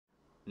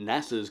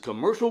NASA's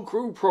Commercial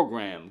Crew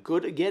Program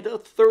could get a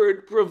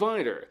third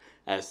provider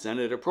as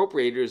Senate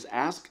appropriators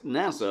ask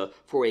NASA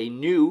for a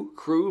new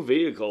crew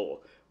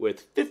vehicle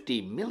with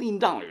 $50 million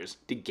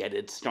to get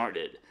it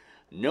started.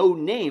 No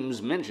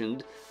names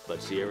mentioned,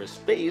 but Sierra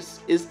Space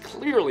is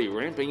clearly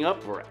ramping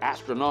up for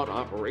astronaut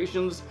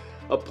operations,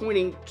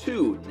 appointing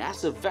 2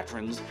 NASA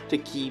veterans to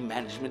key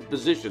management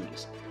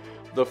positions.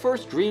 The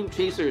first Dream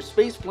Chaser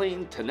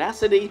spaceplane,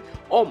 Tenacity,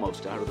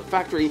 almost out of the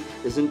factory,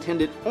 is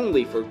intended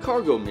only for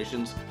cargo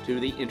missions to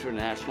the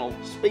International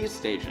Space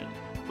Station.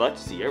 But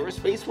Sierra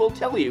Space will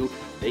tell you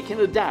they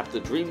can adapt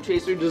the Dream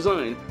Chaser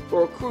design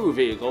for a crew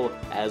vehicle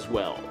as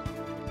well.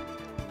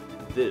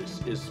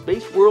 This is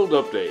Space World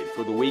Update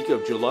for the week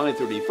of July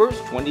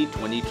 31st,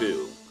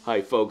 2022.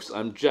 Hi folks,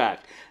 I'm Jack.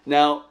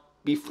 Now,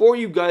 before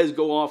you guys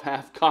go off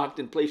half-cocked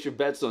and place your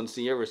bets on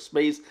Sierra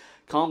Space,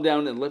 calm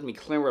down and let me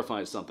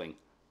clarify something.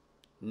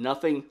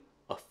 Nothing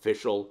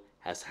official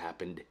has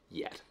happened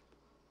yet.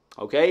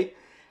 Okay?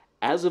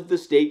 As of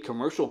this date,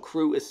 Commercial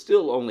Crew is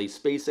still only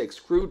SpaceX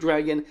Crew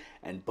Dragon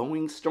and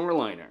Boeing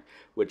Starliner,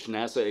 which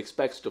NASA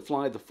expects to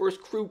fly the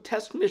first crew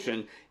test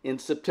mission in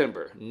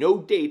September. No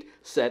date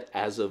set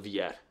as of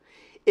yet.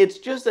 It's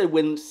just that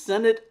when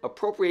Senate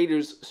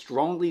appropriators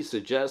strongly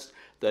suggest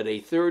that a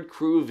third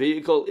crew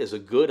vehicle is a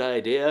good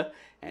idea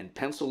and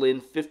pencil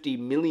in $50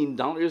 million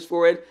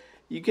for it,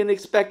 you can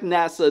expect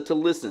NASA to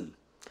listen.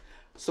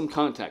 Some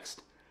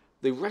context.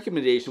 The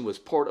recommendation was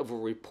part of a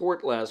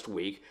report last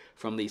week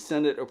from the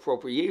Senate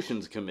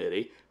Appropriations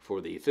Committee for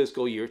the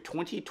fiscal year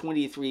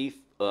 2023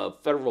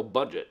 federal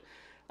budget.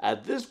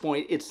 At this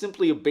point, it's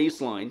simply a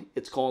baseline.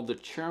 It's called the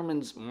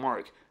Chairman's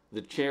Mark,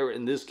 the chair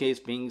in this case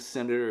being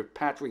Senator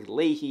Patrick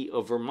Leahy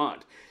of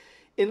Vermont.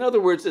 In other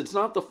words, it's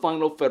not the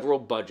final federal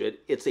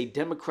budget. It's a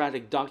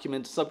Democratic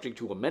document subject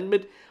to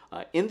amendment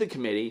in the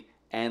committee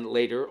and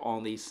later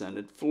on the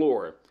Senate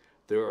floor.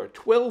 There are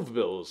 12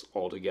 bills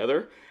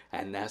altogether,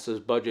 and NASA's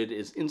budget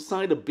is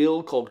inside a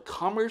bill called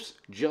Commerce,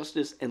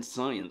 Justice, and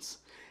Science,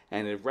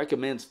 and it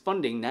recommends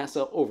funding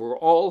NASA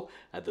overall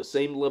at the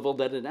same level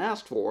that it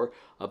asked for,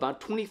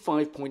 about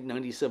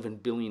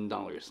 $25.97 billion.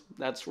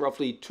 That's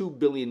roughly $2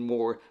 billion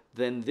more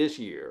than this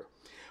year.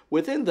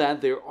 Within that,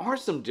 there are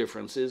some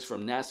differences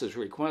from NASA's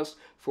request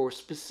for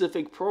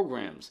specific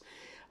programs.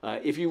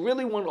 If you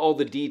really want all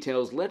the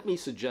details, let me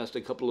suggest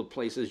a couple of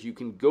places you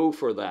can go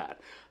for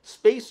that.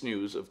 Space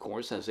News, of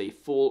course, has a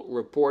full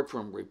report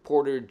from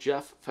reporter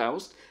Jeff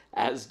Faust,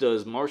 as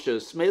does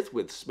Marcia Smith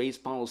with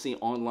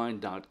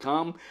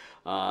spacepolicyonline.com.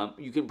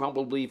 You can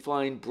probably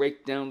find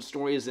breakdown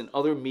stories in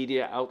other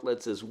media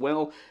outlets as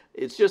well.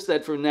 It's just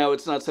that for now,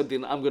 it's not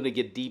something I'm going to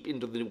get deep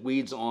into the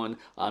weeds on.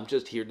 I'm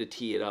just here to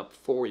tee it up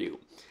for you.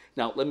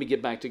 Now, let me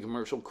get back to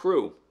Commercial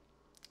Crew.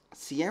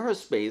 Sierra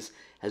Space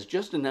has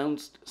just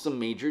announced some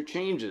major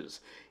changes.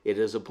 It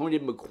has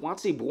appointed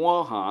Mkwatsi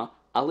Bwaha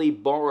Ali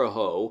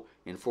Baraho,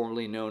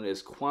 informally known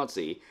as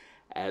Kwatsi,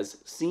 as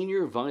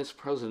Senior Vice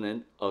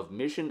President of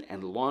Mission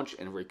and Launch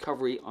and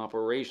Recovery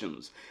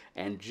Operations,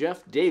 and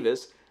Jeff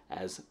Davis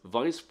as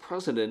Vice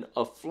President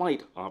of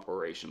Flight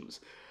Operations.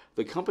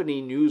 The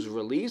company news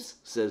release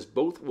says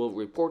both will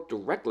report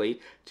directly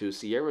to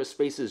Sierra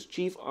Space's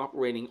Chief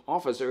Operating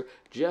Officer,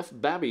 Jeff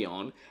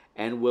Babion,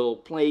 and will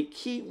play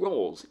key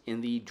roles in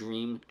the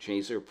Dream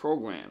Chaser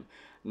program.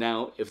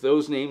 Now, if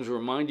those names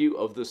remind you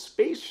of the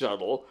space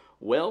shuttle,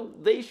 well,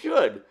 they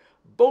should.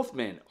 Both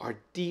men are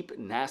deep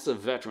NASA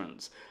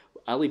veterans.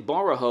 Ali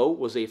Baraho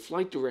was a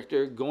flight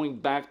director going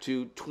back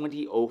to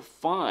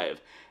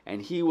 2005,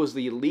 and he was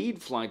the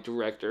lead flight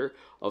director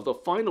of the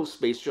final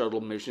space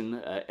shuttle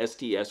mission,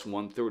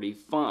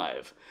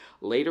 STS-135.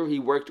 Later, he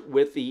worked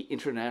with the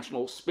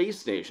International Space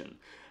Station.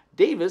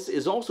 Davis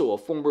is also a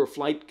former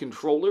flight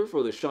controller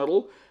for the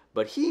shuttle,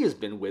 but he has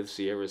been with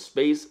Sierra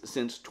Space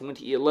since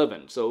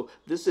 2011, so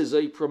this is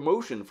a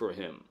promotion for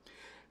him.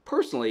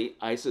 Personally,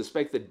 I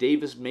suspect that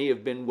Davis may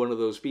have been one of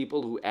those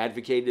people who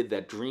advocated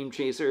that Dream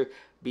Chaser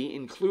be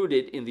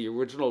included in the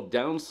original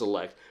down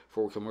select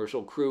for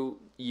Commercial Crew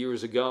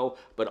years ago,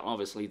 but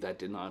obviously that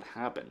did not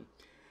happen.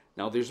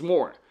 Now there's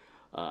more.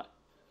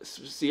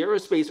 Sierra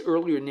Space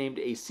earlier named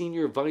a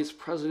Senior Vice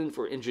President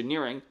for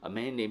Engineering, a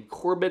man named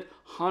Corbett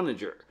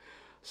Honninger.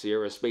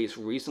 Sierra Space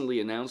recently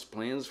announced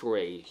plans for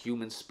a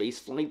human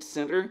spaceflight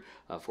center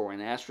for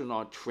an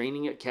astronaut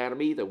training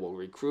academy that will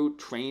recruit,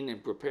 train,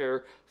 and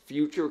prepare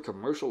future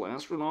commercial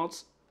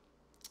astronauts.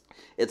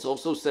 It's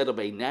also set up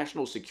a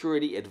national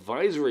security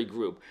advisory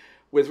group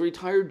with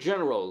retired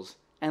generals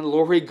and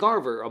Lori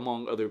Garver,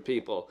 among other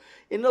people.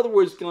 In other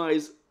words,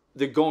 guys,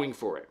 they're going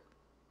for it.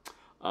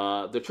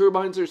 The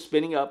turbines are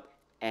spinning up,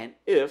 and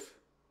if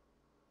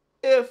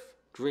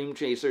Dream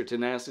Chaser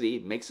Tenacity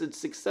makes it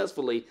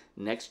successfully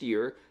next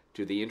year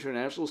to the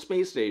International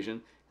Space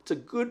Station, it's a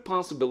good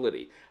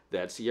possibility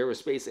that Sierra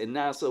Space and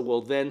NASA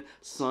will then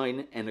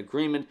sign an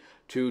agreement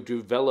to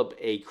develop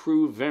a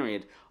crew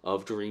variant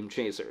of Dream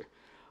Chaser.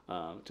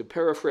 To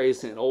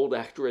paraphrase an old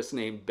actress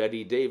named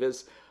Betty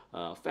Davis,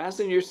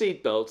 fasten your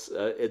seatbelts.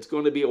 It's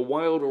going to be a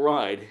wild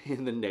ride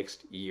in the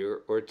next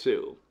year or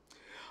two.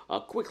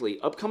 Quickly,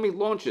 upcoming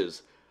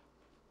launches.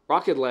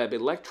 Rocket Lab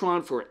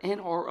Electron for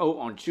NRO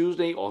on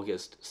Tuesday,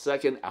 August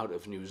 2nd, out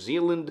of New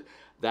Zealand.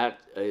 That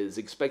is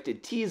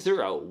expected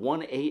T0,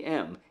 1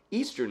 a.m.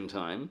 Eastern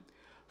Time.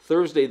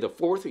 Thursday the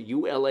 4th,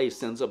 ULA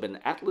sends up an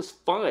Atlas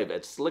V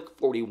at Slick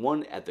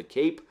 41 at the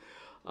Cape.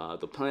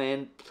 The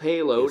planned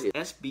payload is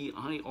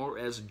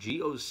SBIRS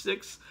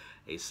GEO-6,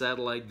 a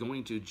satellite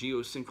going to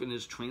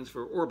geosynchronous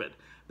transfer orbit.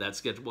 That's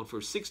scheduled for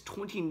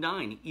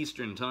 6:29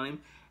 Eastern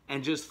Time.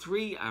 And just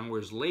 3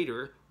 hours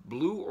later,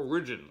 Blue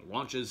Origin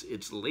launches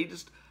its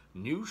latest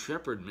New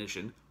Shepard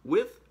mission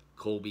with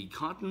Colby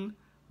Cotton,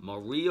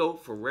 Mario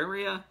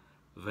Ferreira,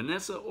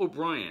 Vanessa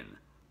O'Brien,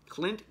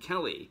 Clint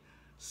Kelly,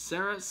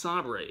 Sarah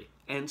Sabre,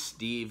 and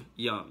Steve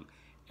Young.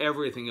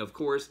 Everything, of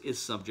course, is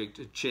subject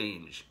to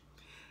change.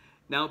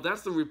 Now,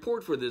 that's the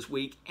report for this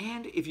week,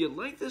 and if you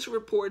like this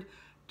report,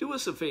 do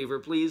us a favor,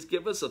 please.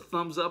 Give us a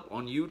thumbs up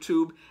on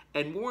YouTube,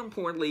 and more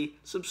importantly,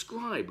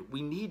 subscribe.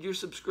 We need your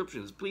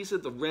subscriptions. Please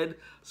hit the red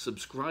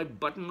subscribe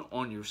button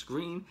on your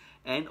screen,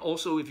 and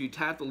also if you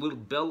tap the little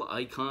bell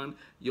icon,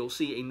 you'll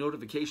see a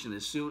notification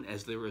as soon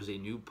as there is a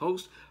new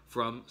post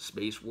from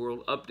Space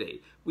World Update.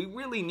 We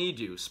really need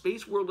you.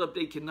 Space World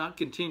Update cannot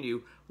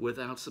continue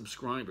without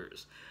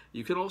subscribers.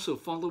 You can also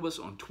follow us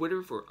on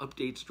Twitter for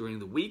updates during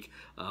the week.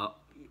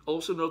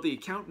 Also note the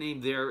account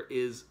name there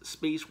is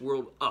Space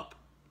World Up,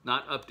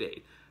 not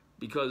Update,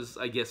 because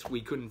I guess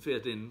we couldn't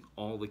fit in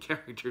all the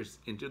characters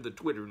into the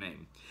Twitter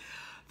name.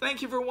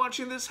 Thank you for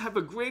watching this. Have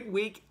a great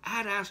week.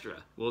 Ad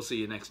Astra. We'll see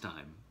you next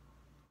time.